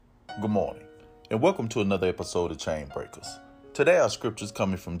Good morning, and welcome to another episode of Chain Breakers. Today our scripture is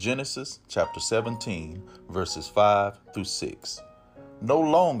coming from Genesis chapter 17, verses 5 through 6. No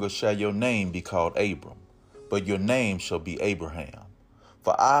longer shall your name be called Abram, but your name shall be Abraham.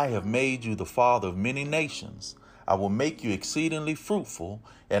 For I have made you the father of many nations. I will make you exceedingly fruitful,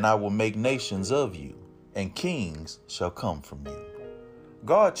 and I will make nations of you, and kings shall come from you.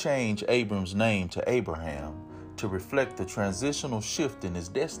 God changed Abram's name to Abraham to reflect the transitional shift in his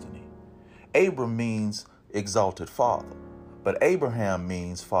destiny. Abram means exalted father, but Abraham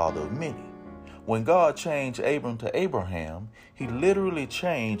means father of many. When God changed Abram to Abraham, he literally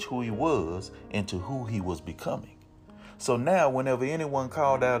changed who he was into who he was becoming. So now whenever anyone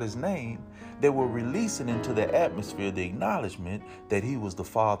called out his name, they were releasing into the atmosphere the acknowledgement that he was the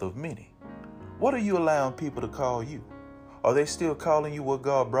father of many. What are you allowing people to call you? Are they still calling you what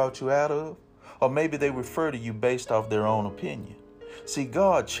God brought you out of? Or maybe they refer to you based off their own opinion. See,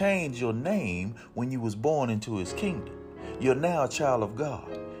 God changed your name when you was born into his kingdom. You're now a child of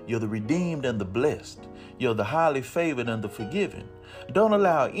God. You're the redeemed and the blessed. You're the highly favored and the forgiven. Don't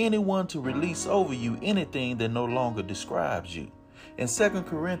allow anyone to release over you anything that no longer describes you. In 2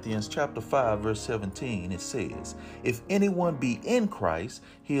 Corinthians chapter 5, verse 17, it says, "If anyone be in Christ,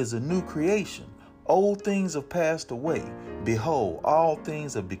 he is a new creation. Old things have passed away. Behold, all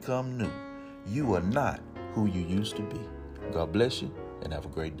things have become new." You are not who you used to be. God bless you and have a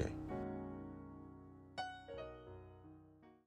great day.